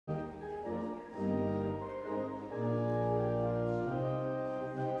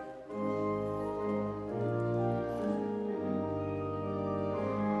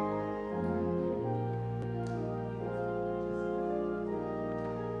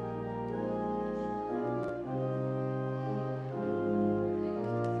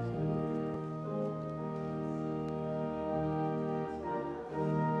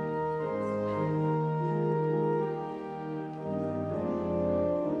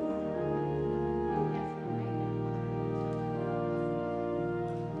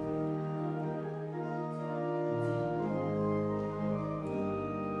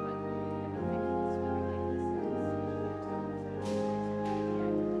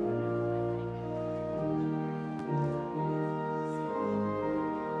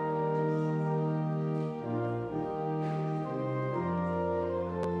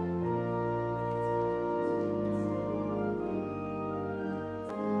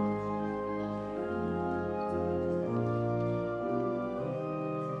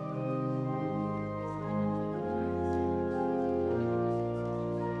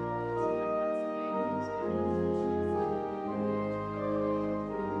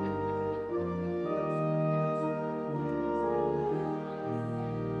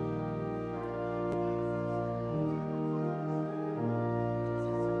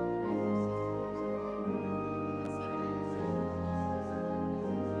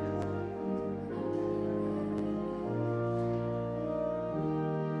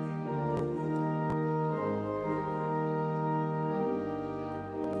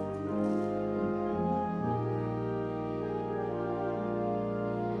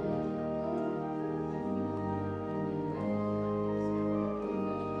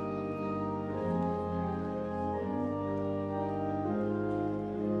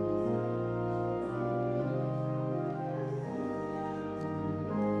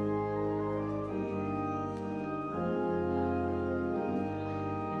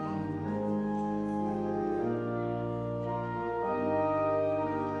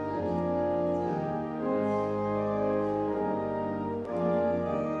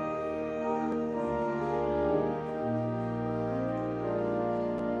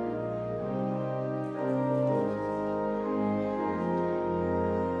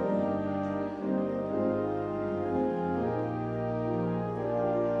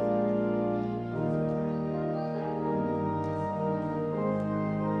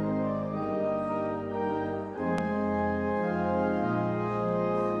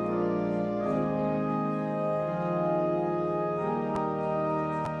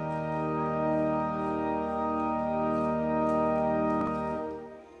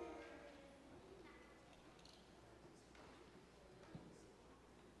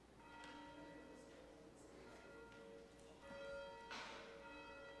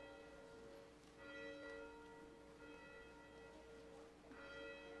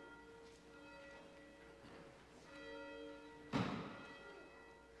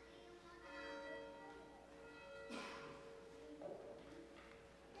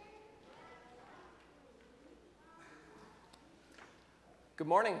Good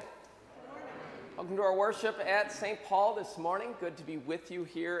morning. Welcome to our worship at St. Paul this morning. Good to be with you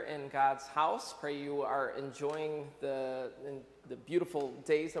here in God's house. Pray you are enjoying the beautiful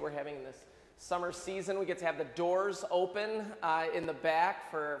days that we're having in this summer season. We get to have the doors open in the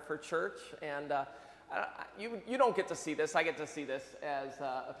back for church, and you don't get to see this. I get to see this as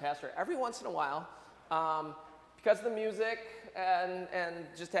a pastor every once in a while. Because of the music and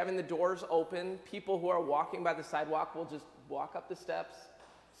just having the doors open, people who are walking by the sidewalk will just walk up the steps,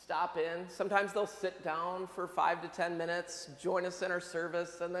 stop in. Sometimes they'll sit down for 5 to 10 minutes, join us in our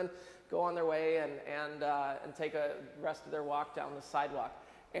service, and then go on their way and take a rest of their walk down the sidewalk.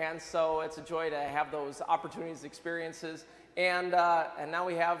 And so it's a joy to have those opportunities, experiences. And now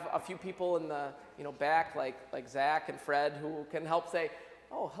we have a few people in the back, like Zach and Fred, who can help say,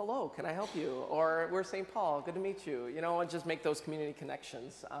 "Oh, hello, can I help you?" Or, "We're St. Paul, good to meet you," and just make those community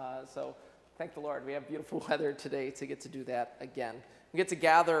connections. So thank the Lord. We have beautiful weather today to get to do that again. We get to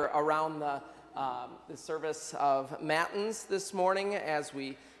gather around the service of Matins this morning as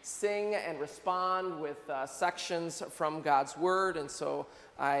we sing and respond with sections from God's Word. And so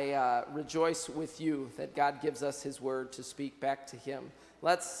I rejoice with you that God gives us His Word to speak back to Him.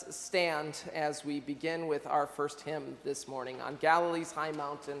 Let's stand as we begin with our first hymn this morning on Galilee's High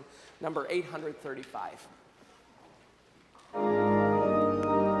Mountain, number 835.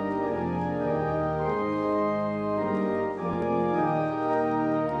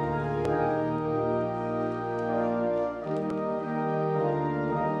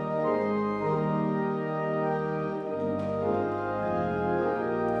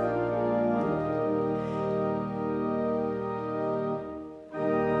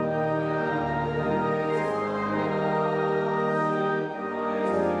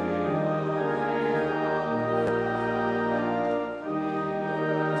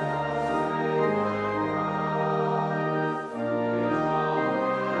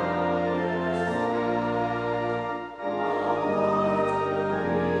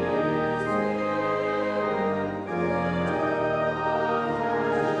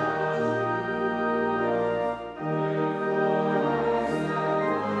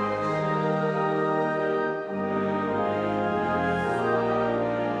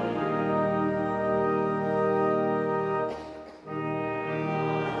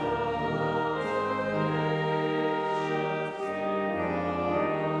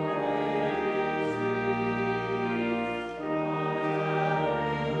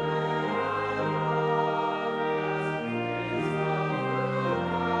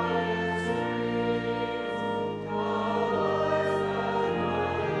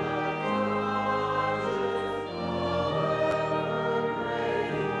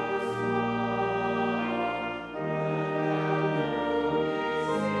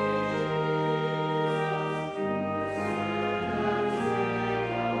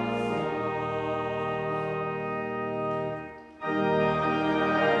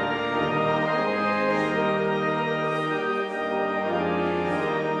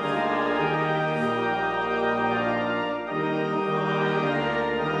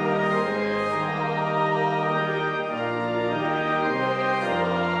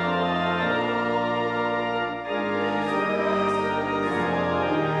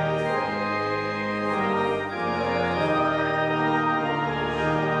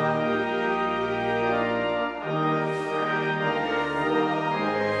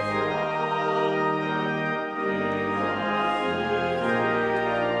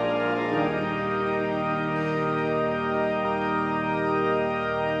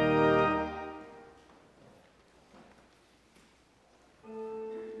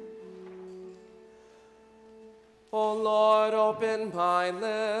 O Lord, open my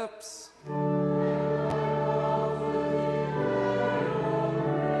lips.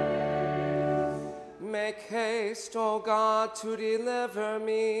 Make haste, O God, to deliver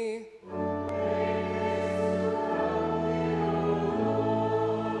me.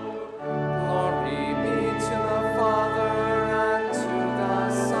 Glory be to the Father, and to the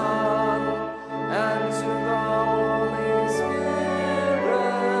Son, and to the Holy Spirit,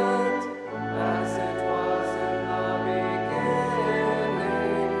 as it was in the beginning,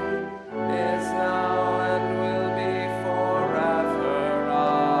 is now, and will be forever.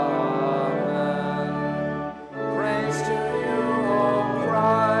 Amen. Praise to you, O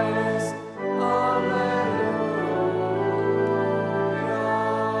Christ. Alleluia.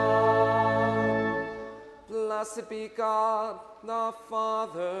 Blessed be God, the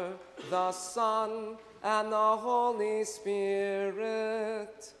Father, the Son, and the Holy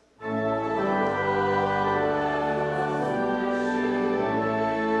Spirit.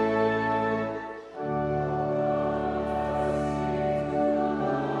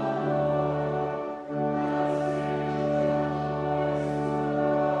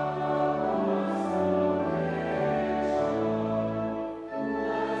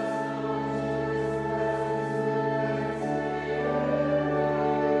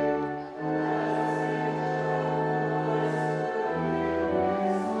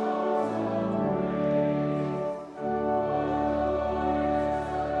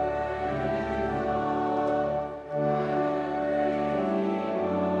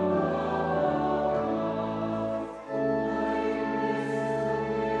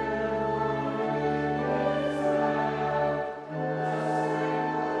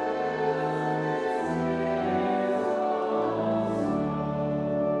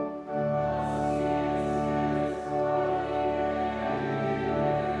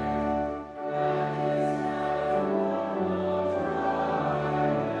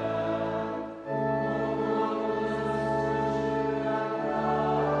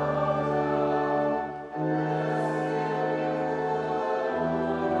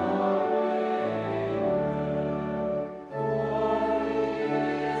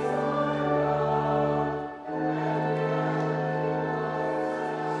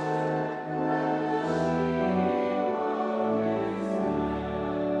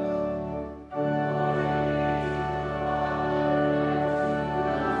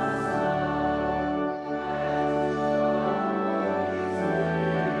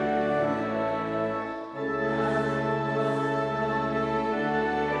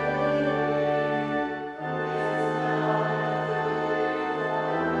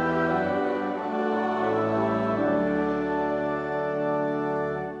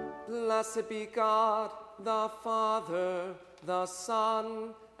 Blessed be God, the Father, the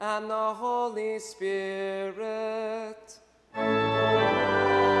Son, and the Holy Spirit.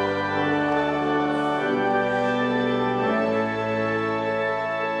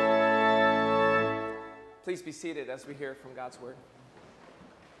 Please be seated as we hear from God's word.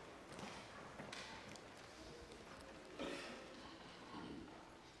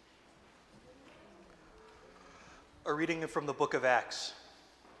 A reading from the book of Acts.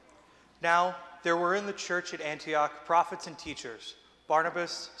 Now, there were in the church at Antioch prophets and teachers,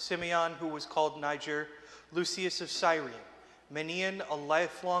 Barnabas, Simeon, who was called Niger, Lucius of Cyrene, Manaen, a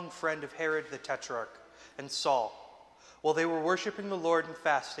lifelong friend of Herod the Tetrarch, and Saul. While they were worshiping the Lord and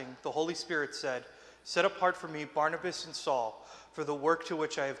fasting, the Holy Spirit said, "Set apart for me Barnabas and Saul for the work to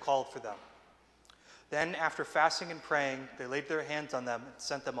which I have called for them." Then, after fasting and praying, they laid their hands on them and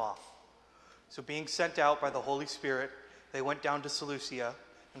sent them off. So being sent out by the Holy Spirit, they went down to Seleucia,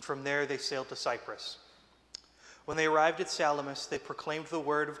 and from there they sailed to Cyprus. When they arrived at Salamis, they proclaimed the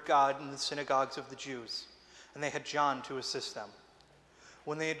word of God in the synagogues of the Jews, and they had John to assist them.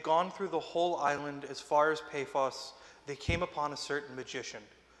 When they had gone through the whole island as far as Paphos, they came upon a certain magician,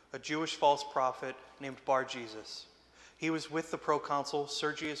 a Jewish false prophet named Bar-Jesus. He was with the proconsul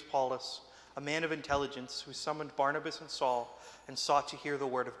Sergius Paulus, a man of intelligence who summoned Barnabas and Saul and sought to hear the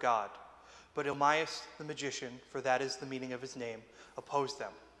word of God. But Elymas the magician, for that is the meaning of his name, opposed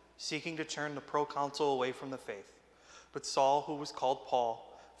them, seeking to turn the proconsul away from the faith. But Saul, who was called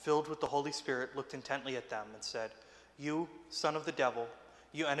Paul, filled with the Holy Spirit, looked intently at them and said, "You, son of the devil,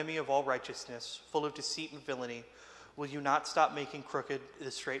 you enemy of all righteousness, full of deceit and villainy, will you not stop making crooked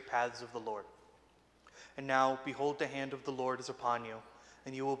the straight paths of the Lord? And now, behold, the hand of the Lord is upon you,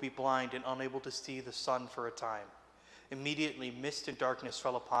 and you will be blind and unable to see the sun for a time." Immediately mist and darkness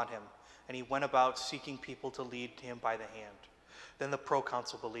fell upon him, and he went about seeking people to lead him by the hand. Then the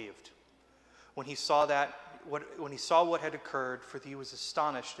proconsul believed. When he saw what had occurred, for he was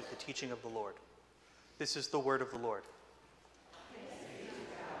astonished at the teaching of the Lord. This is the word of the Lord.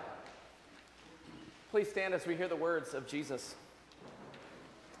 Please stand as we hear the words of Jesus.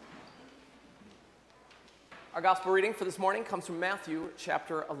 Our gospel reading for this morning comes from Matthew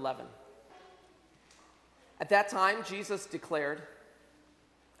chapter 11. At that time, Jesus declared,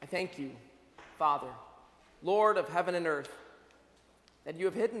 "I thank you, Father, Lord of heaven and earth, that you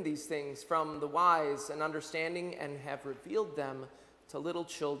have hidden these things from the wise and understanding and have revealed them to little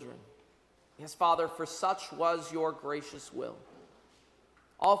children. Yes, Father, for such was your gracious will.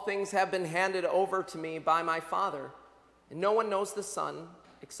 All things have been handed over to me by my Father, and no one knows the Son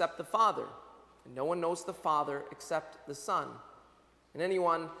except the Father, and no one knows the Father except the Son, and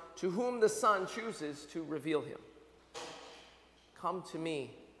anyone to whom the Son chooses to reveal him. Come to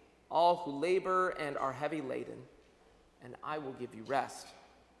me, all who labor and are heavy laden, and I will give you rest.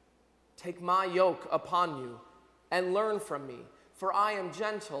 Take my yoke upon you and learn from me, for I am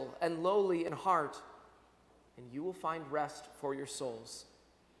gentle and lowly in heart, and you will find rest for your souls.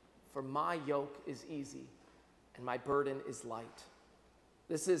 For my yoke is easy and my burden is light."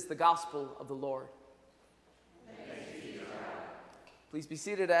 This is the gospel of the Lord. Please be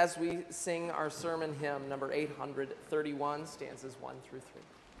seated as we sing our sermon hymn, number 831, stanzas 1 through 3.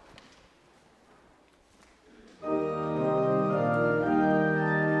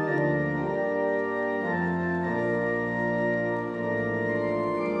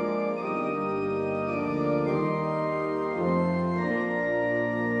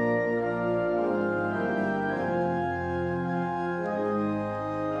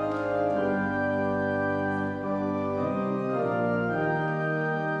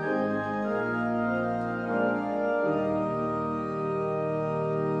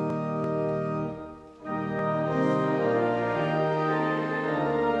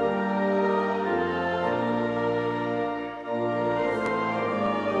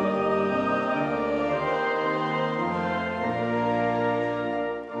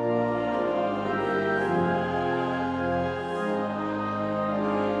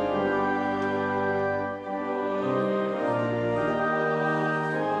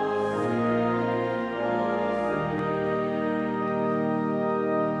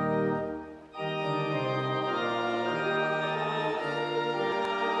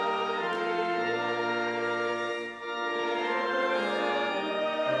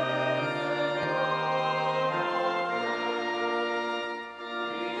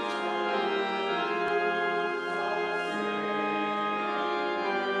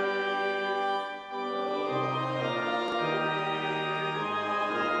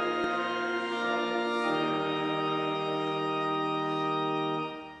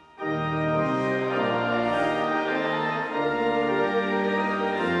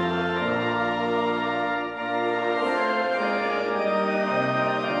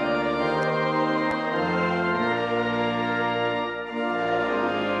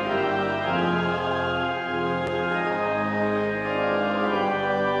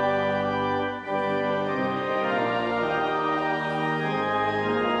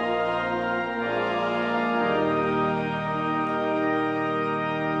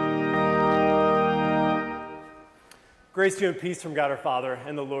 Grace to you and peace from God our Father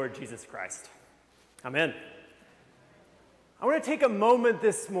and the Lord Jesus Christ. Amen. I want to take a moment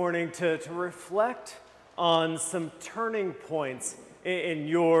this morning to reflect on some turning points in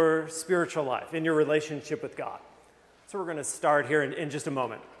your spiritual life, in your relationship with God. So we're going to start here in just a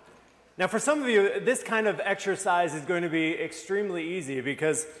moment. Now, for some of you, this kind of exercise is going to be extremely easy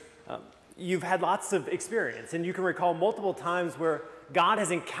because you've had lots of experience, and you can recall multiple times where God has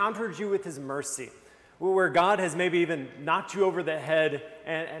encountered you with his mercy, where God has maybe even knocked you over the head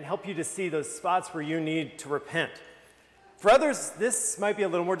and helped you to see those spots where you need to repent. For others, this might be a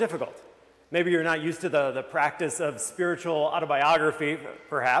little more difficult. Maybe you're not used to the practice of spiritual autobiography,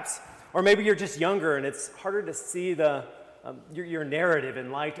 perhaps, or maybe you're just younger and it's harder to see your narrative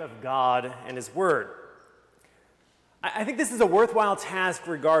in light of God and his word. I think this is a worthwhile task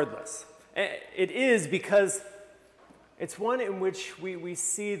regardless. It is because it's one in which we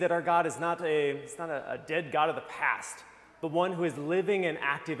see that our God is not a dead God of the past, but one who is living and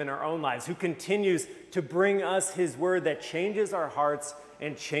active in our own lives, who continues to bring us his word that changes our hearts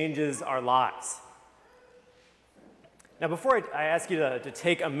and changes our lives. Now, before I ask you to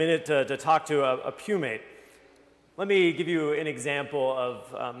take a minute to talk to a pewmate, let me give you an example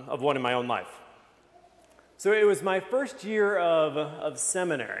of one in my own life. So it was my first year of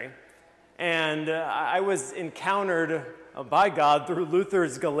seminary, and I was encountered by God through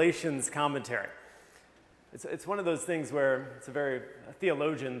Luther's Galatians commentary. It's one of those things where it's a very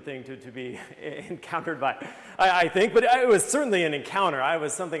theologian thing to be encountered by, I think, but it was certainly an encounter. It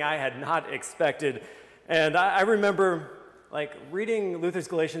was something I had not expected. And I remember reading Luther's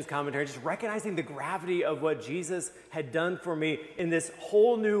Galatians commentary, just recognizing the gravity of what Jesus had done for me in this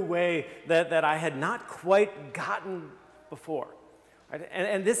whole new way that I had not quite gotten before. Right?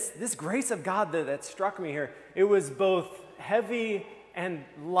 And this grace of God that struck me here, it was both heavy and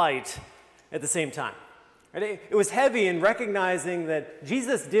light at the same time. Right? It was heavy in recognizing that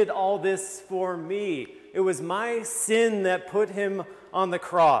Jesus did all this for me. It was my sin that put him on the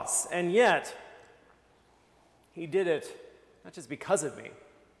cross. And yet, he did it not just because of me,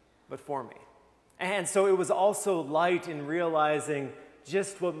 but for me. And so it was also light in realizing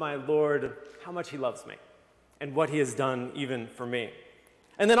just what my Lord, how much he loves me, and what he has done even for me.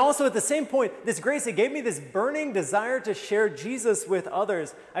 And then also at the same point, this grace, it gave me this burning desire to share Jesus with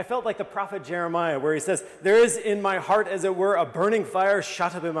others. I felt like the prophet Jeremiah, where he says, "There is in my heart, as it were, a burning fire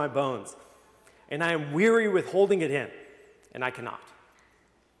shut up in my bones, and I am weary with holding it in, and I cannot."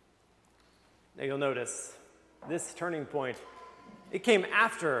 Now you'll notice, this turning point, it came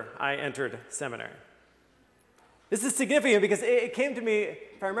after I entered seminary. This is significant because it came to me,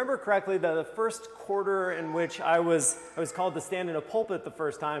 if I remember correctly, the first quarter in which I was called to stand in a pulpit the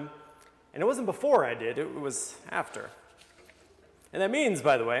first time, and it wasn't before I did, it was after. And that means,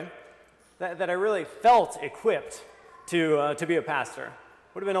 by the way, that I really felt equipped to be a pastor.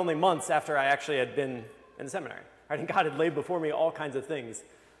 It would have been only months after I actually had been in the seminary. Right? And God had laid before me all kinds of things,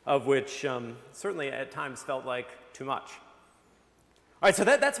 of which certainly at times felt like too much. All right, so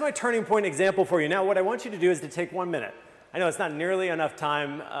that's my turning point example for you. Now, what I want you to do is to take 1 minute. I know it's not nearly enough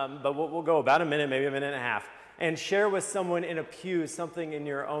time, but we'll go about a minute, maybe a minute and a half, and share with someone in a pew something in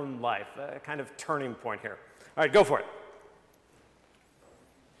your own life, a kind of turning point here. All right, go for it.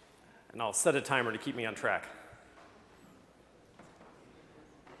 And I'll set a timer to keep me on track.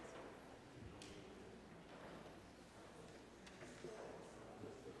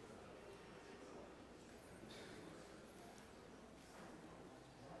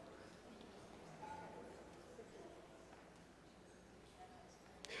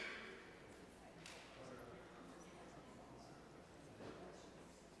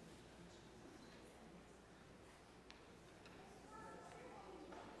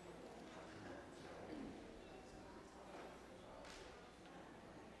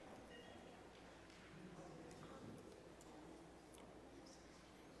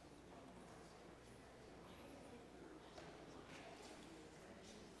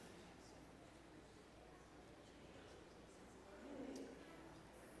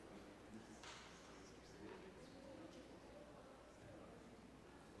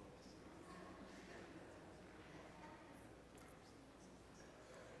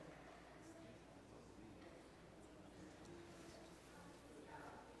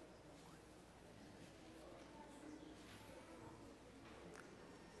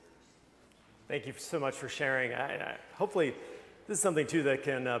 Thank you so much for sharing. Hopefully, this is something, too, that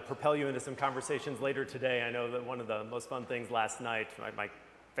can propel you into some conversations later today. I know that one of the most fun things last night, my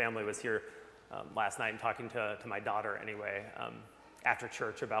family was here last night and talking to my daughter anyway. after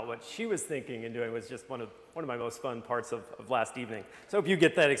church about what she was thinking and doing. It was just one of my most fun parts of last evening. So I hope you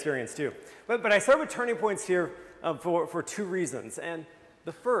get that experience too. But I start with turning points here for two reasons. And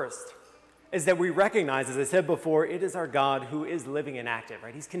the first is that we recognize, as I said before, it is our God who is living and active,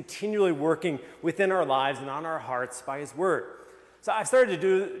 right? He's continually working within our lives and on our hearts by his word. So I've started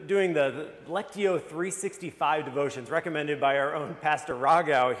doing the Lectio 365 devotions recommended by our own Pastor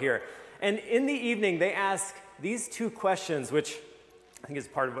Ragau here. And in the evening, they ask these two questions, which I think is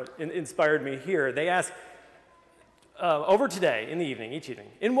part of what inspired me here. They ask, over today, in the evening, each evening,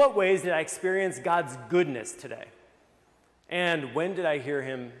 in what ways did I experience God's goodness today? And when did I hear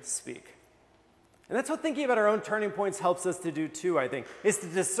him speak? And that's what thinking about our own turning points helps us to do too, I think, is to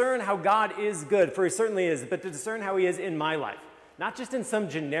discern how God is good, for he certainly is, but to discern how he is in my life. Not just in some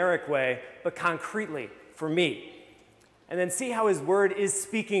generic way, but concretely for me. And then see how his word is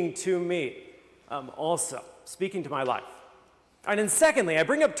speaking to me also, speaking to my life. And then secondly, I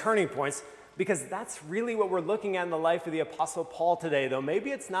bring up turning points because that's really what we're looking at in the life of the Apostle Paul today, though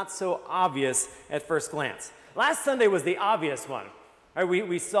maybe it's not so obvious at first glance. Last Sunday was the obvious one. Right,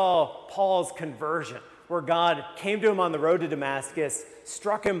 we saw Paul's conversion, where God came to him on the road to Damascus,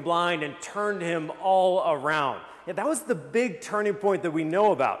 struck him blind, and turned him all around. Yeah, that was the big turning point that we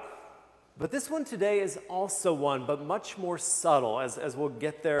know about. But this one today is also one, but much more subtle, as we'll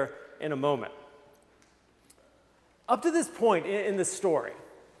get there in a moment. Up to this point in the story,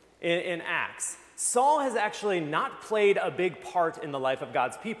 in Acts, Saul has actually not played a big part in the life of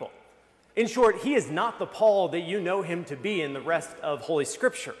God's people. In short, he is not the Paul that you know him to be in the rest of Holy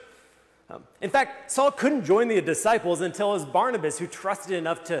Scripture. In fact, Saul couldn't join the disciples until it was Barnabas who trusted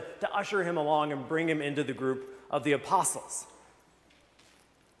enough to usher him along and bring him into the group of the apostles.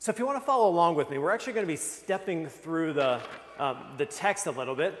 So if you want to follow along with me, we're actually going to be stepping through the text a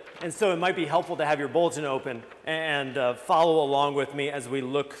little bit. And so it might be helpful to have your bulletin open and follow along with me as we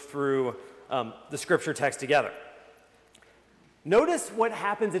look through the Scripture text together. Notice what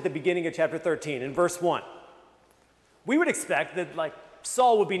happens at the beginning of chapter 13 in verse 1. We would expect that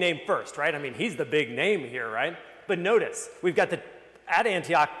Saul would be named first, right? I mean, he's the big name here, right? But notice, we've got at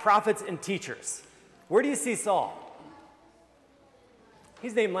Antioch, prophets and teachers. Where do you see Saul?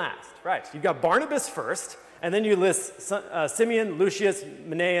 He's named last, right? You've got Barnabas first, and then you list Simeon, Lucius,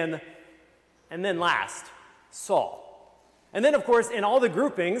 Manaen, and then last, Saul. And then, of course, in all the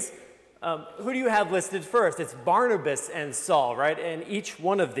groupings, who do you have listed first? It's Barnabas and Saul, right? And each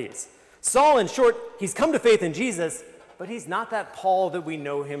one of these. Saul, in short, he's come to faith in Jesus, but he's not that Paul that we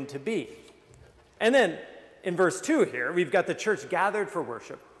know him to be. And then in verse 2 here, we've got the church gathered for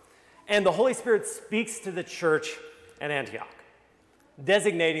worship, and the Holy Spirit speaks to the church at Antioch,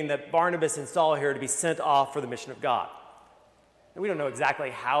 designating that Barnabas and Saul here to be sent off for the mission of God. And we don't know exactly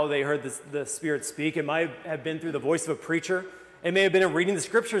how they heard the Spirit speak. It might have been through the voice of a preacher. It may have been in reading the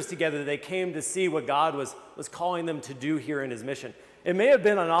Scriptures together that they came to see what God was calling them to do here in his mission. It may have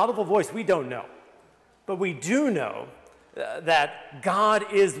been an audible voice. We don't know. But we do know that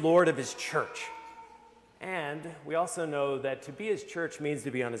God is Lord of his church. And we also know that to be his church means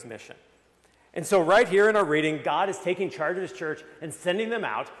to be on his mission. And so right here in our reading, God is taking charge of his church and sending them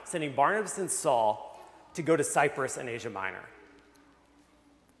out, sending Barnabas and Saul to go to Cyprus and Asia Minor.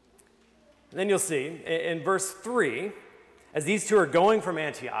 And then you'll see in verse 3, as these two are going from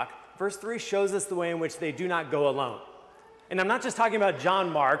Antioch, verse 3 shows us the way in which they do not go alone. And I'm not just talking about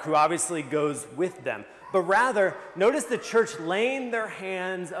John Mark, who obviously goes with them, but rather, notice the church laying their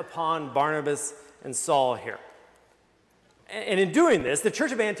hands upon Barnabas and Saul here. And in doing this, the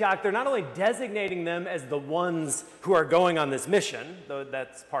church of Antioch, they're not only designating them as the ones who are going on this mission, though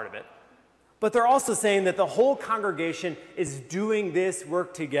that's part of it, but they're also saying that the whole congregation is doing this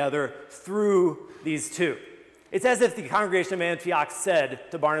work together through these two. It's as if the congregation of Antioch said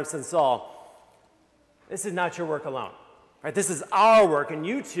to Barnabas and Saul, this is not your work alone. Right? This is our work, and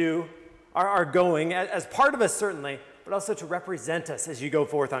you two are going as part of us, certainly, but also to represent us as you go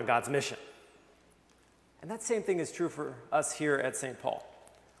forth on God's mission. And that same thing is true for us here at St. Paul.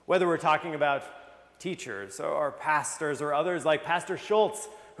 Whether we're talking about teachers or pastors or others like Pastor Schultz,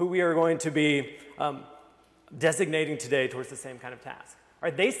 who we are going to be designating today towards the same kind of task.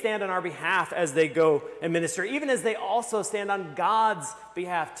 Right, they stand on our behalf as they go and minister, even as they also stand on God's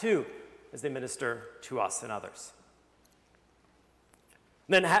behalf too, as they minister to us and others.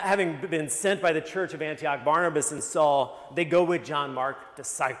 Then, having been sent by the church of Antioch, Barnabas and Saul, they go with John Mark to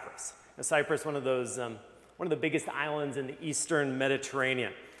Cyprus. Now, Cyprus, one of the biggest islands in the eastern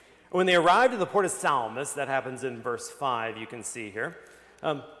Mediterranean. When they arrived at the port of Salamis, that happens in verse 5, you can see here,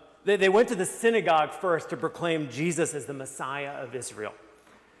 they went to the synagogue first to proclaim Jesus as the Messiah of Israel.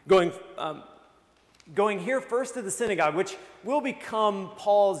 Going going here first to the synagogue, which will become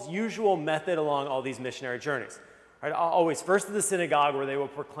Paul's usual method along all these missionary journeys. Right? Always first to the synagogue where they will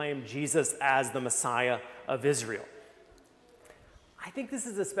proclaim Jesus as the Messiah of Israel. I think this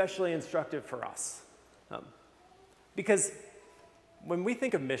is especially instructive for us because when we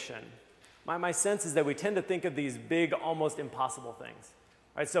think of mission, my sense is that we tend to think of these big, almost impossible things.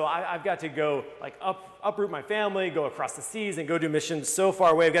 Right? So I've got to go like uproot my family, go across the seas, and go do missions so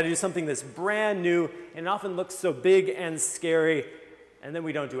far away. I've got to do something that's brand new and often looks so big and scary, and then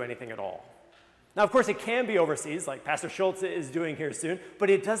we don't do anything at all. Now, of course, it can be overseas, like Pastor Schultz is doing here soon, but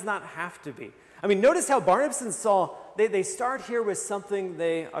it does not have to be. I mean, notice how Barnabas and Saul, they start here with something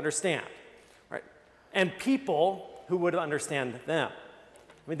they understand, right? And people who would understand them.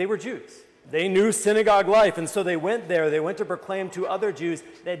 I mean, they were Jews. They knew synagogue life, and so they went there. They went to proclaim to other Jews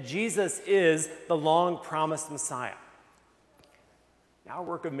that Jesus is the long-promised Messiah. Now, our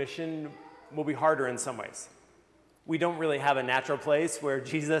work of mission will be harder in some ways. We don't really have a natural place where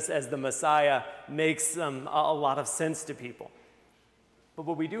Jesus as the Messiah makes a lot of sense to people. But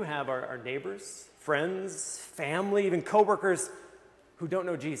what we do have are our neighbors, friends, family, even coworkers who don't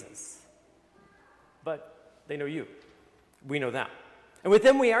know Jesus. But they know you. We know them. And with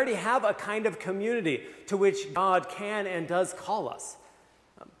them, we already have a kind of community to which God can and does call us.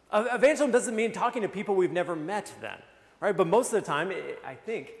 Evangelism doesn't mean talking to people we've never met then, right? But most of the time, I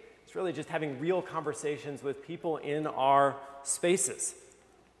think, it's really just having real conversations with people in our spaces,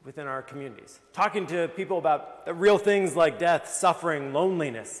 within our communities. Talking to people about the real things like death, suffering,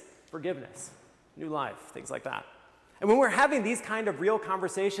 loneliness, forgiveness, new life, things like that. And when we're having these kind of real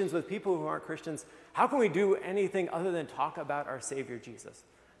conversations with people who aren't Christians, how can we do anything other than talk about our Savior Jesus?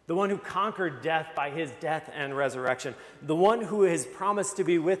 The one who conquered death by his death and resurrection. The one who has promised to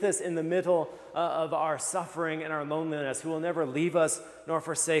be with us in the middle of our suffering and our loneliness, who will never leave us nor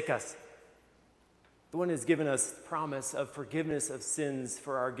forsake us. The one who has given us the promise of forgiveness of sins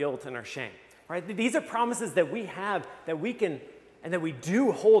for our guilt and our shame. Right? These are promises that we have, that we can, and that we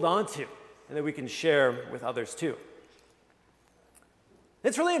do hold on to, and that we can share with others too.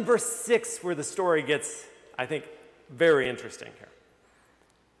 It's really in verse 6 where the story gets, I think, very interesting here.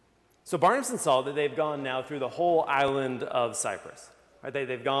 So Barnabas and Saul, they've gone now through the whole island of Cyprus. Right?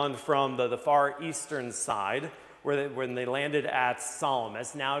 They've gone from the far eastern side, when they landed at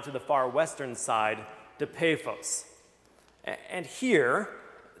Salamis, now to the far western side, to Paphos. And here,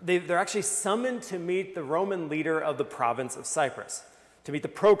 they're actually summoned to meet the Roman leader of the province of Cyprus, to meet the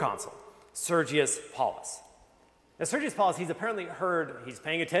proconsul, Sergius Paulus. Now, Sergius Paulus, he's apparently heard, he's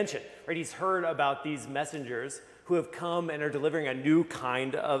paying attention, right? He's heard about these messengers who have come and are delivering a new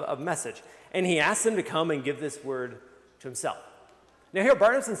kind of message. And he asks them to come and give this word to himself. Now here,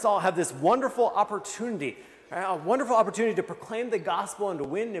 Barnabas and Saul have this wonderful opportunity to proclaim the gospel and to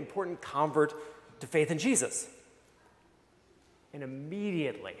win an important convert to faith in Jesus. And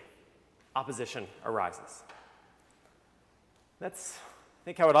immediately, opposition arises. That's, I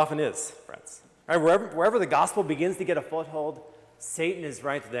think, how it often is, friends. Right? Wherever the gospel begins to get a foothold, Satan is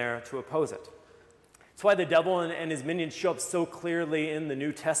right there to oppose it. That's why the devil and his minions show up so clearly in the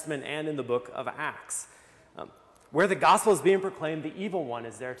New Testament and in the book of Acts. Where the gospel is being proclaimed, the evil one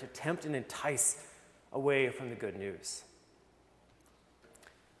is there to tempt and entice away from the good news.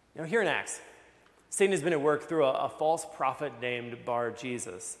 Now, here in Acts, Satan has been at work through a false prophet named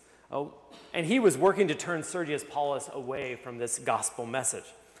Bar-Jesus. And he was working to turn Sergius Paulus away from this gospel message.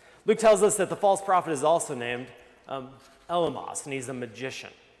 Luke tells us that the false prophet is also named Elymas, and he's a magician.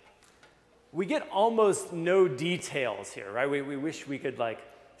 We get almost no details here, right? We wish we could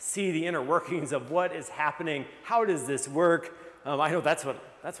see the inner workings of what is happening. How does this work? I know that's what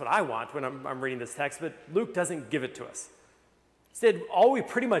I want when I'm reading this text, but Luke doesn't give it to us. Instead, all we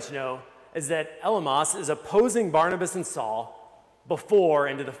pretty much know is that Elymas is opposing Barnabas and Saul before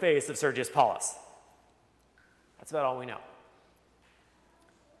and to the face of Sergius Paulus. That's about all we know.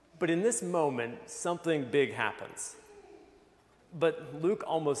 But in this moment, something big happens. But Luke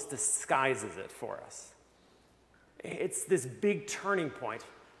almost disguises it for us. It's this big turning point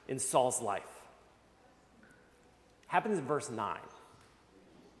in Saul's life. Happens in verse 9.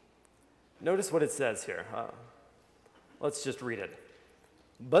 Notice what it says here. Let's just read it.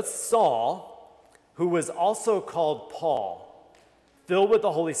 But Saul, who was also called Paul, filled with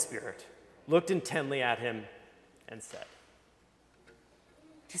the Holy Spirit, looked intently at him and said.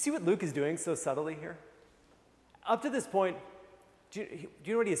 Do you see what Luke is doing so subtly here? Up to this point, do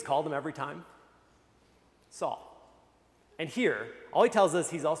you know what he has called him every time? Saul. And here, all he tells us,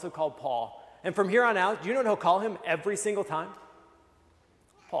 he's also called Paul. And from here on out, do you know what he'll call him every single time?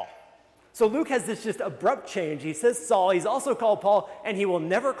 Paul. So Luke has this just abrupt change. He says Saul, he's also called Paul, and he will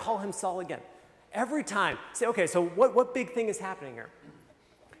never call him Saul again. Every time. Say, okay, so what big thing is happening here?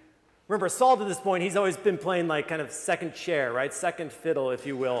 Remember, Saul to this point, he's always been playing like kind of second chair, right? Second fiddle, if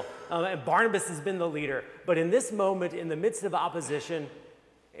you will. And Barnabas has been the leader. But in this moment, in the midst of opposition,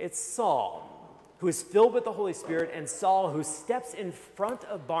 it's Saul who is filled with the Holy Spirit, and Saul who steps in front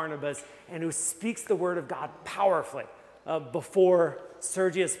of Barnabas and who speaks the word of God powerfully before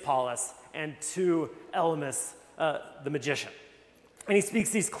Sergius Paulus and to Elymas, the magician. And he speaks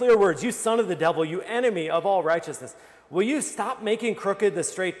these clear words: "You son of the devil, you enemy of all righteousness, will you stop making crooked the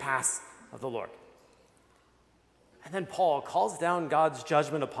straight paths of the Lord?" And then Paul calls down God's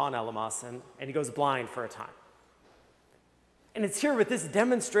judgment upon Elymas, and he goes blind for a time. And it's here with this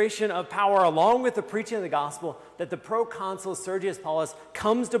demonstration of power, along with the preaching of the gospel, that the proconsul Sergius Paulus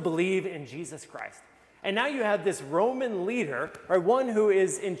comes to believe in Jesus Christ. And now you have this Roman leader, right, one who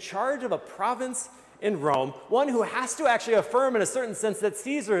is in charge of a province in Rome, one who has to actually affirm in a certain sense that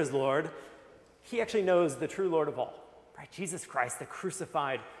Caesar is Lord. He actually knows the true Lord of all, right? Jesus Christ, the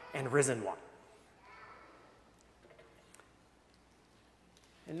crucified and risen one.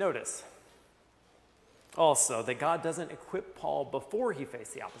 And notice also that God doesn't equip Paul before he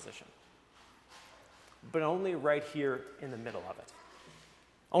faced the opposition, but only right here in the middle of it.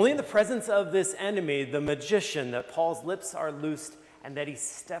 Only in the presence of this enemy, the magician, that Paul's lips are loosed and that he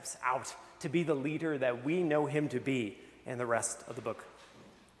steps out to be the leader that we know him to be in the rest of the book.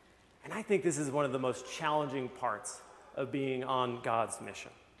 And I think this is one of the most challenging parts of being on God's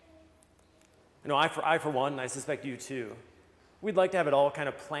mission. You know, I for one, and I suspect you too, we'd like to have it all kind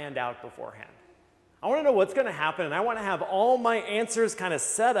of planned out beforehand. I want to know what's going to happen, and I want to have all my answers kind of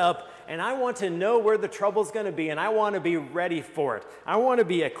set up, and I want to know where the trouble's going to be, and I want to be ready for it. I want to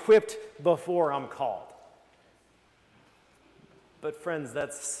be equipped before I'm called. But friends,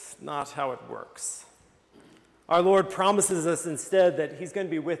 that's not how it works. Our Lord promises us instead that he's going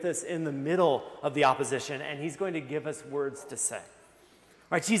to be with us in the middle of the opposition, and he's going to give us words to say.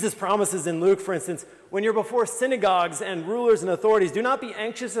 Right, Jesus promises in Luke, for instance, when you're before synagogues and rulers and authorities, do not be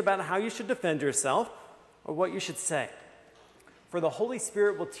anxious about how you should defend yourself or what you should say. For the Holy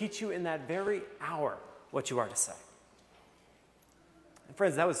Spirit will teach you in that very hour what you are to say. And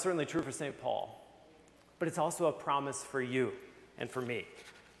friends, that was certainly true for St. Paul, but it's also a promise for you and for me.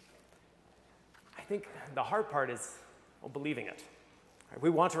 I think the hard part is, well, believing it. Right? We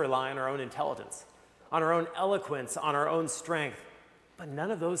want to rely on our own intelligence, on our own eloquence, on our own strength. But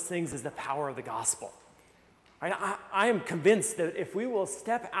none of those things is the power of the gospel. I am convinced that if we will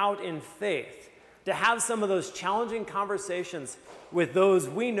step out in faith to have some of those challenging conversations with those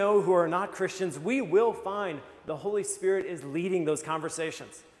we know who are not Christians, we will find the Holy Spirit is leading those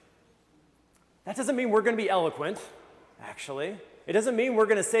conversations. That doesn't mean we're going to be eloquent, actually. It doesn't mean we're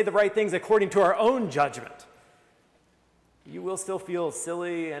going to say the right things according to our own judgment. You will still feel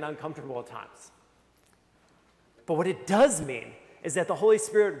silly and uncomfortable at times. But what it does mean is that the Holy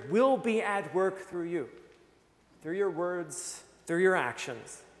Spirit will be at work through you, through your words, through your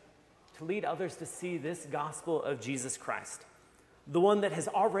actions, to lead others to see this gospel of Jesus Christ, the one that has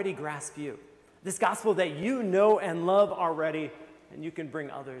already grasped you, this gospel that you know and love already, and you can bring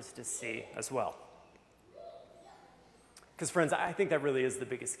others to see as well. Because friends, I think that really is the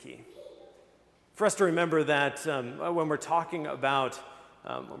biggest key. For us to remember that when we're talking about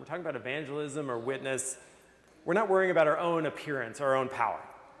evangelism or witness, we're not worrying about our own appearance, our own power.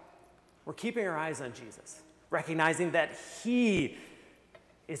 We're keeping our eyes on Jesus, recognizing that he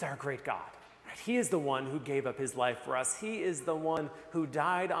is our great God. He is the one who gave up his life for us. He is the one who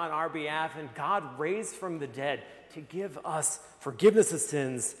died on our behalf, and God raised from the dead to give us forgiveness of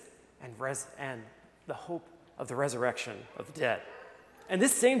sins and the hope of the resurrection of the dead. And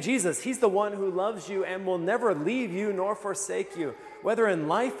this same Jesus, he's the one who loves you and will never leave you nor forsake you, whether in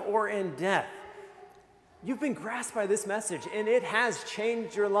life or in death. You've been grasped by this message, and it has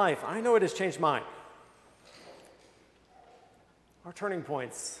changed your life. I know it has changed mine. Our turning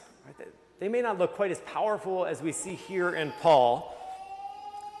points, right, they may not look quite as powerful as we see here in Paul,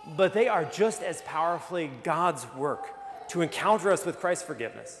 but they are just as powerfully God's work to encounter us with Christ's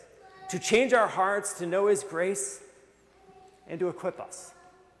forgiveness, to change our hearts, to know his grace, and to equip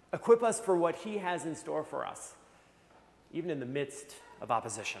us for what he has in store for us, even in the midst of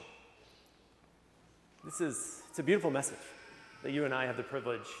opposition. It's a beautiful message that you and I have the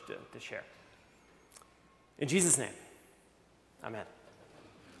privilege to share. In Jesus' name, amen.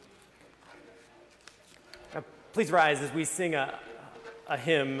 Now, please rise as we sing a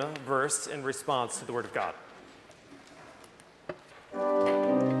hymn verse in response to the Word of God.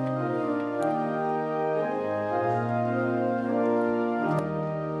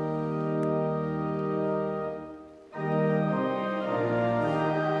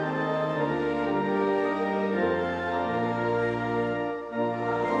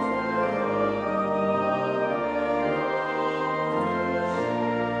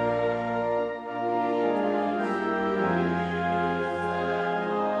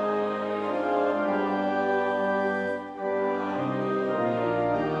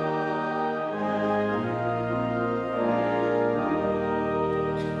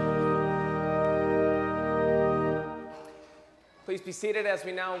 Please be seated as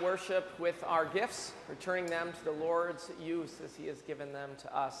we now worship with our gifts, returning them to the Lord's use as he has given them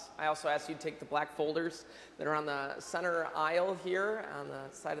to us. I also ask you to take the black folders that are on the center aisle here on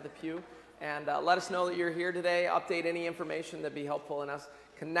the side of the pew and let us know that you're here today. Update any information that'd be helpful in us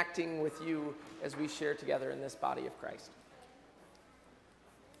connecting with you as we share together in this body of Christ.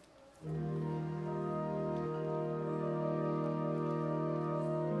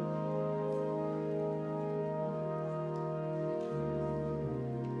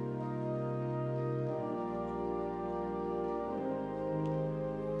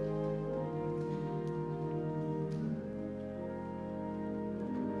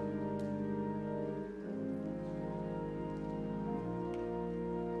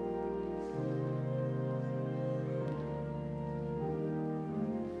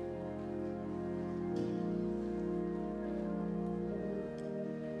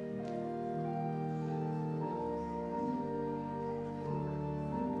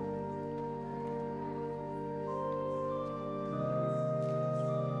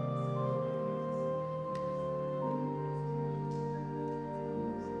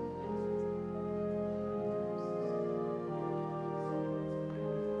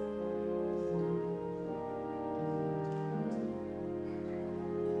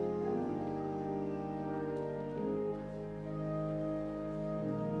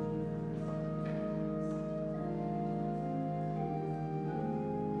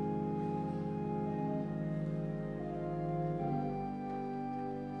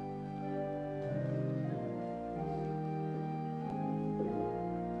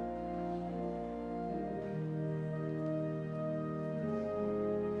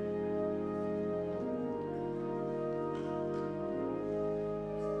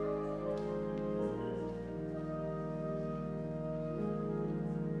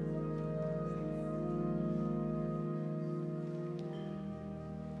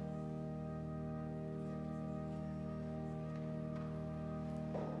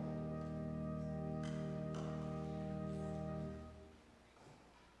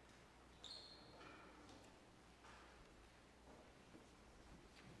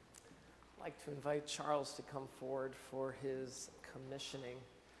 I'd like to invite Charles to come forward for his commissioning.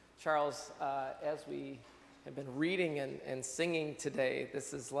 Charles, as we have been reading and singing today,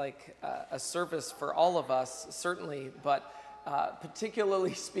 this is like a service for all of us, certainly, but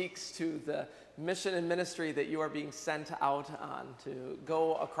particularly speaks to the mission and ministry that you are being sent out on to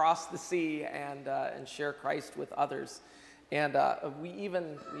go across the sea and share Christ with others. And we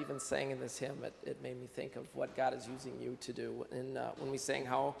even sang in this hymn, it made me think of what God is using you to do. And when we sang,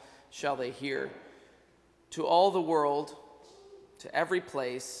 "How shall they hear?" To all the world, to every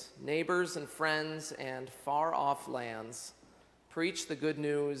place, neighbors and friends and far off lands, preach the good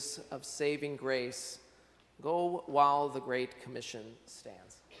news of saving grace. Go while the Great Commission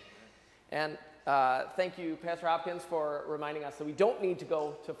stands. And thank you, Pastor Hopkins, for reminding us that we don't need to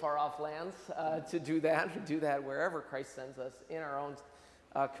go to far off lands to do that. We do that wherever Christ sends us in our own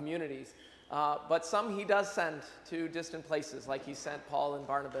communities. But some he does send to distant places, like he sent Paul and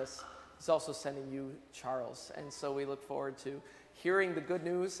Barnabas. He's also sending you, Charles. And so we look forward to hearing the good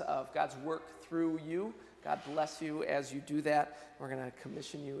news of God's work through you. God bless you as you do that. We're going to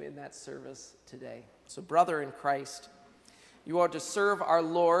commission you in that service today. So, brother in Christ, you are to serve our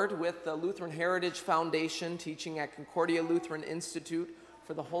Lord with the Lutheran Heritage Foundation, teaching at Concordia Lutheran Institute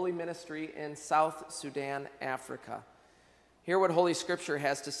for the Holy Ministry in South Sudan, Africa. Hear what Holy Scripture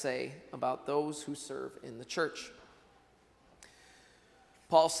has to say about those who serve in the church.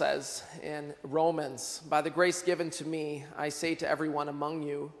 Paul says in Romans, "By the grace given to me, I say to everyone among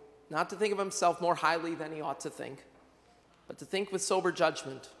you, not to think of himself more highly than he ought to think, but to think with sober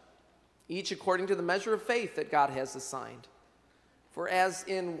judgment, each according to the measure of faith that God has assigned. For as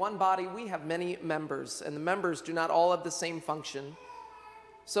in one body we have many members, and the members do not all have the same function,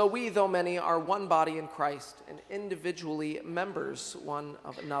 so we, though many, are one body in Christ, and individually members one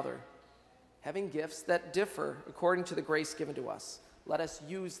of another. Having gifts that differ according to the grace given to us, let us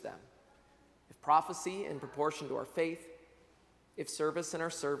use them. If prophecy, in proportion to our faith; if service, in our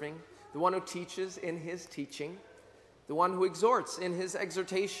serving; the one who teaches, in his teaching; the one who exhorts, in his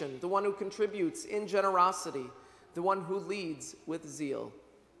exhortation; the one who contributes, in generosity; the one who leads, with zeal;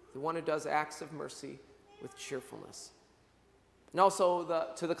 the one who does acts of mercy, with cheerfulness." And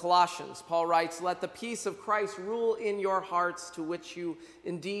also to the Colossians, Paul writes, "Let the peace of Christ rule in your hearts, to which you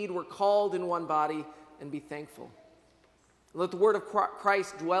indeed were called in one body, and be thankful. Let the word of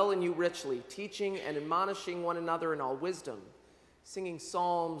Christ dwell in you richly, teaching and admonishing one another in all wisdom, singing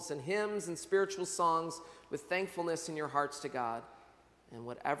psalms and hymns and spiritual songs with thankfulness in your hearts to God. And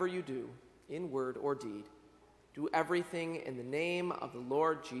whatever you do, in word or deed, Do everything in the name of the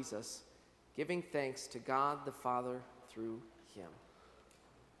Lord Jesus, giving thanks to God the Father through him.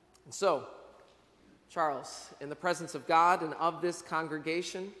 And so, Charles, in the presence of God and of this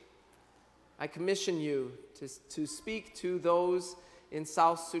congregation, I commission you to speak to those in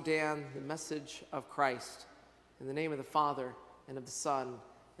South Sudan the message of Christ, in the name of the Father, and of the Son,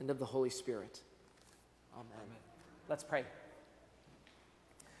 and of the Holy Spirit. Amen. Let's pray.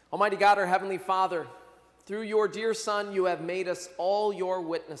 Almighty God, our Heavenly Father, through your dear Son, you have made us all your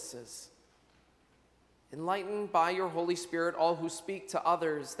witnesses. Enlighten by your Holy Spirit all who speak to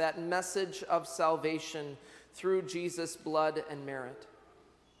others that message of salvation through Jesus' blood and merit.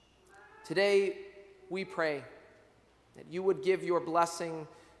 Today, we pray that you would give your blessing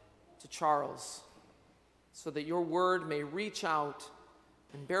to Charles so that your word may reach out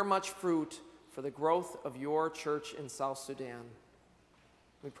and bear much fruit for the growth of your church in South Sudan.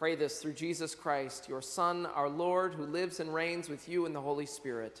 We pray this through Jesus Christ, your Son, our Lord, who lives and reigns with you in the Holy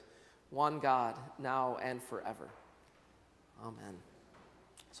Spirit, one God, now and forever. Amen.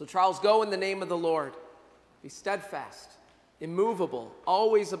 So Charles, go in the name of the Lord. Be steadfast, immovable,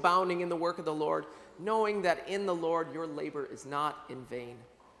 always abounding in the work of the Lord, knowing that in the Lord your labor is not in vain.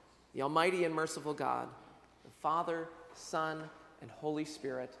 The Almighty and merciful God, the Father, Son, and Holy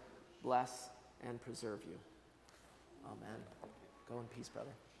Spirit, bless and preserve you. Amen. Go in peace,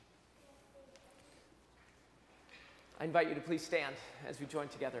 brother. I invite you to please stand as we join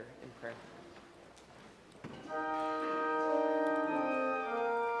together in prayer.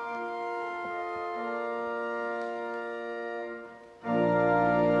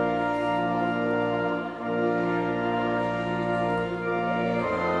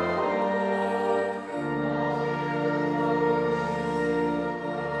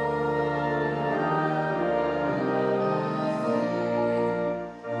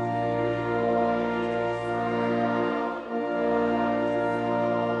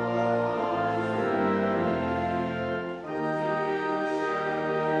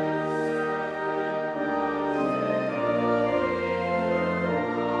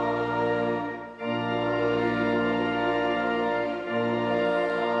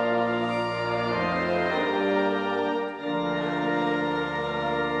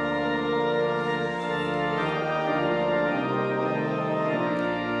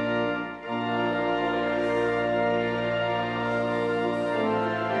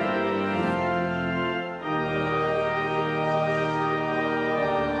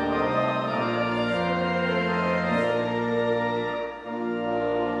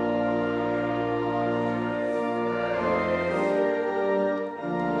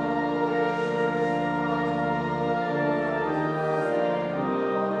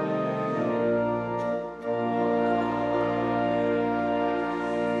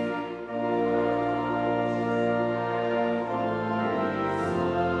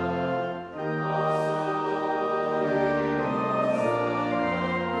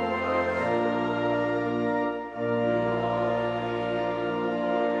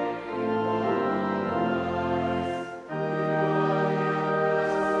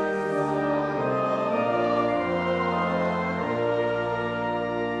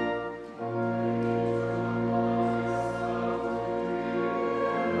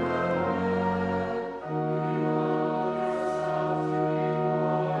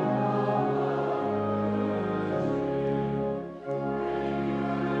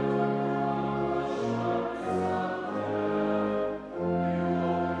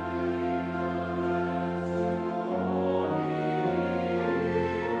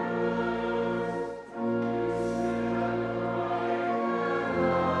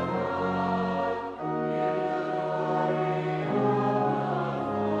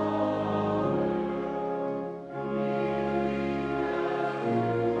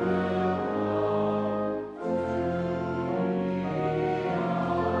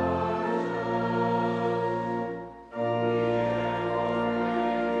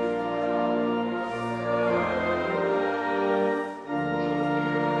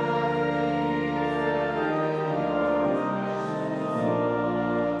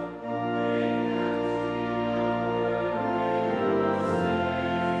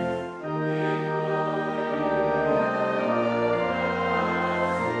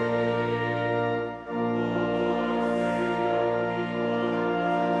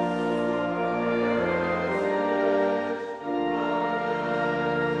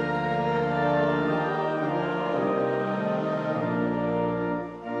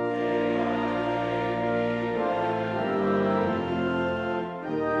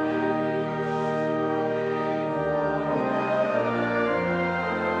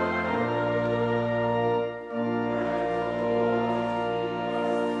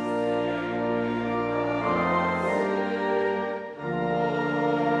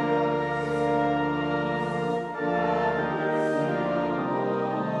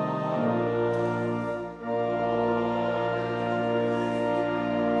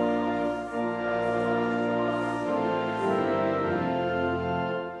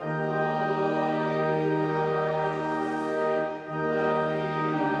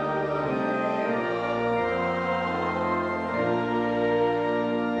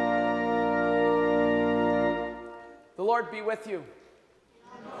 Lord be with you.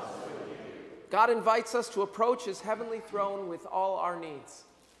 God invites us to approach his heavenly throne with all our needs.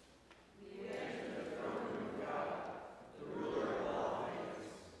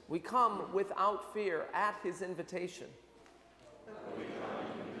 We come without fear at his invitation.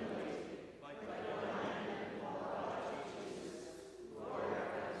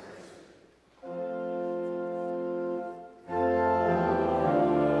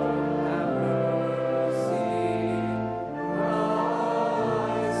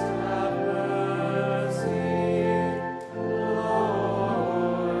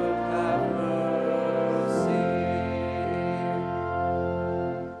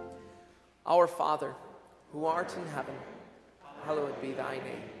 Our Father, who art in heaven, hallowed be thy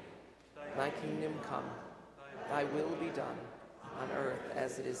name. Thy kingdom come, thy will be done, on earth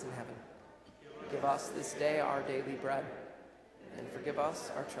as it is in heaven. Give us this day our daily bread, and forgive us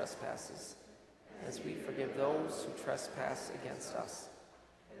our trespasses, as we forgive those who trespass against us.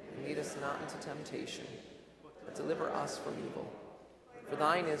 And lead us not into temptation, but deliver us from evil. For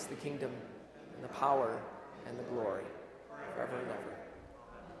thine is the kingdom, and the power, and the glory, forever and ever.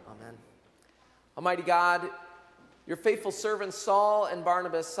 Amen. Almighty God, your faithful servants Saul and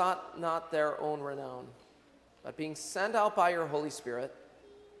Barnabas sought not their own renown, but being sent out by your Holy Spirit,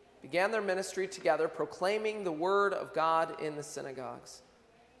 began their ministry together, proclaiming the word of God in the synagogues.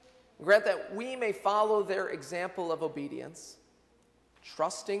 Grant that we may follow their example of obedience,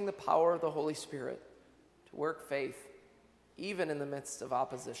 trusting the power of the Holy Spirit to work faith, even in the midst of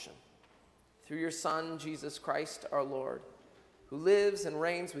opposition. Through your Son, Jesus Christ, our Lord, who lives and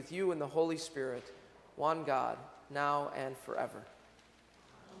reigns with you in the Holy Spirit, one God, now and forever.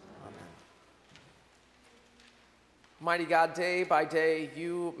 Amen. Mighty God, day by day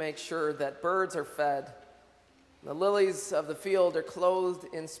you make sure that birds are fed, and the lilies of the field are clothed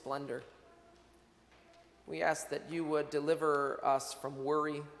in splendor. We ask that you would deliver us from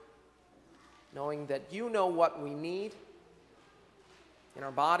worry, knowing that you know what we need in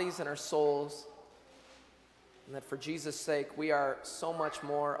our bodies and our souls, and that for Jesus' sake, we are so much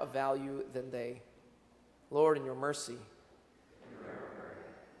more of value than they. Lord, in your mercy.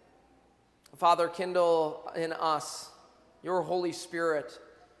 Father, kindle in us your Holy Spirit,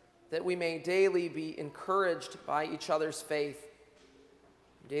 that we may daily be encouraged by each other's faith.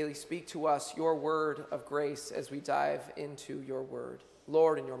 Daily speak to us your word of grace as we dive into your word.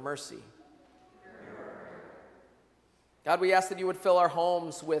 Lord, in your mercy. God, we ask that you would fill our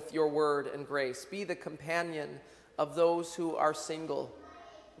homes with your word and grace. Be the companion of those who are single,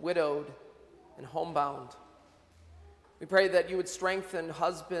 widowed, and homebound. We pray that you would strengthen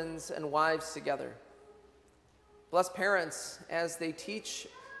husbands and wives together. Bless parents as they teach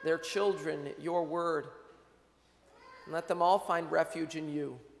their children your word. And let them all find refuge in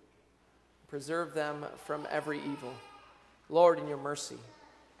you. Preserve them from every evil. Lord, in your mercy.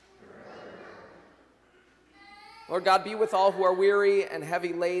 Lord God, be with all who are weary and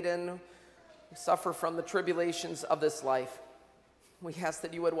heavy laden, who suffer from the tribulations of this life. We ask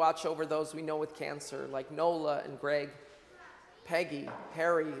that you would watch over those we know with cancer, like Nola and Greg, Peggy,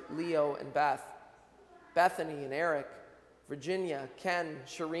 Harry, Leo, and Beth, Bethany and Eric, Virginia, Ken,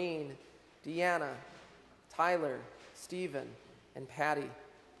 Shireen, Deanna, Tyler, Stephen, and Patty.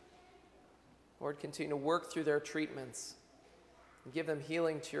 Lord, continue to work through their treatments and give them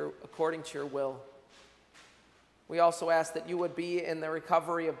healing according to your will. We also ask that you would be in the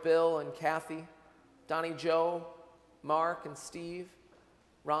recovery of Bill and Kathy, Donnie Joe, Mark and Steve,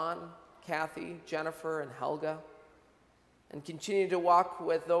 Ron, Kathy, Jennifer, and Helga, and continue to walk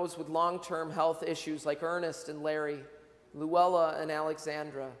with those with long-term health issues like Ernest and Larry, Luella and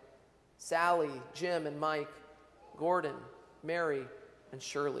Alexandra, Sally, Jim and Mike, Gordon, Mary, and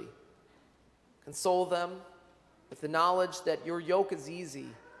Shirley. Console them with the knowledge that your yoke is easy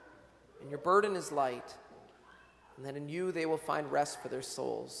and your burden is light, and that in you they will find rest for their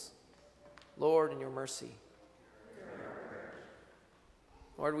souls. Lord, in your mercy.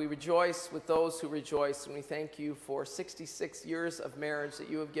 Lord, we rejoice with those who rejoice, and we thank you for 66 years of marriage that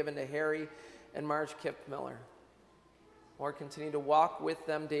you have given to Harry and Marge Kipmiller. Lord, continue to walk with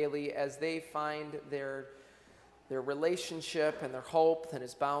them daily as they find their relationship and their hope that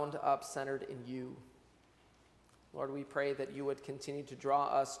is bound up, centered in you. Lord, we pray that you would continue to draw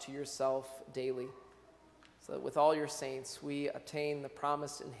us to yourself daily, so that with all your saints we attain the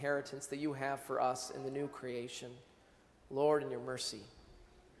promised inheritance that you have for us in the new creation. Lord, in your mercy.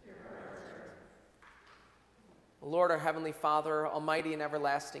 Lord, our Heavenly Father, Almighty and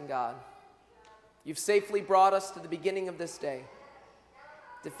everlasting God, you've safely brought us to the beginning of this day.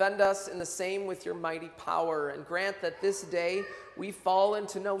 Defend us in the same with your mighty power, and grant that this day we fall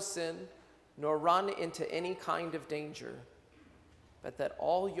into no sin, nor run into any kind of danger, but that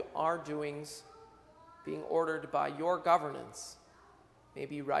all our doings, being ordered by your governance, may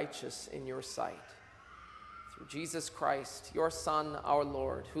be righteous in your sight. Through Jesus Christ, your Son, our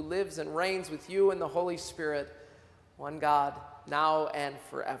Lord, who lives and reigns with you in the Holy Spirit, one God, now and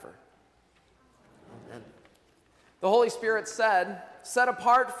forever. Amen. The Holy Spirit said, "Set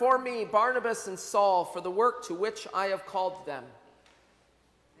apart for me Barnabas and Saul for the work to which I have called them."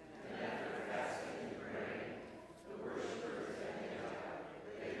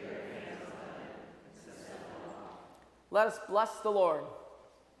 Let us bless the Lord.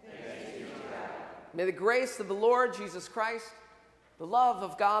 May the grace of the Lord Jesus Christ, the love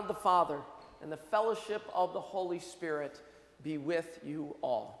of God the Father, and the fellowship of the Holy Spirit be with you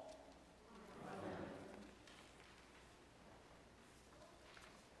all.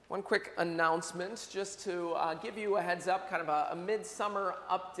 One quick announcement, just to give you a heads up, kind of a midsummer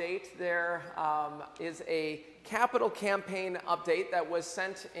update. There is a capital campaign update that was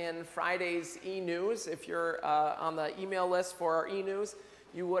sent in Friday's e-news. If you're on the email list for our e-news,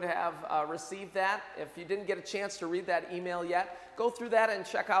 you would have received that. If you didn't get a chance to read that email yet, go through that and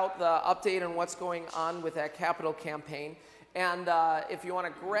check out the update on what's going on with that capital campaign. And if you want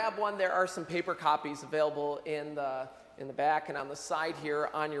to grab one, there are some paper copies available in the back and on the side here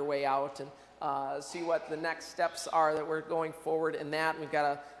on your way out, and see what the next steps are that we're going forward in that. We've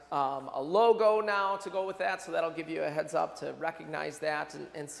got a logo now to go with that, so that'll give you a heads up to recognize that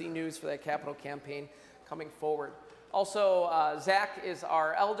and see news for that capital campaign coming forward. Also, Zach is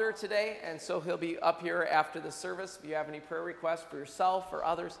our elder today, and so he'll be up here after the service. If you have any prayer requests for yourself or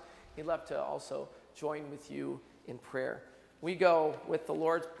others, he'd love to also join with you in prayer. We go with the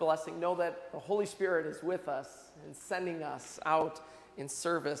Lord's blessing. Know that the Holy Spirit is with us and sending us out in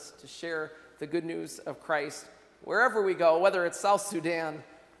service to share the good news of Christ wherever we go, whether it's South Sudan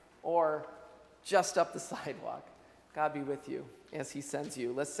or just up the sidewalk. God be with you as he sends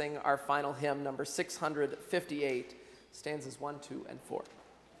you. Let's sing our final hymn, number 658, stanzas 1, 2, and 4.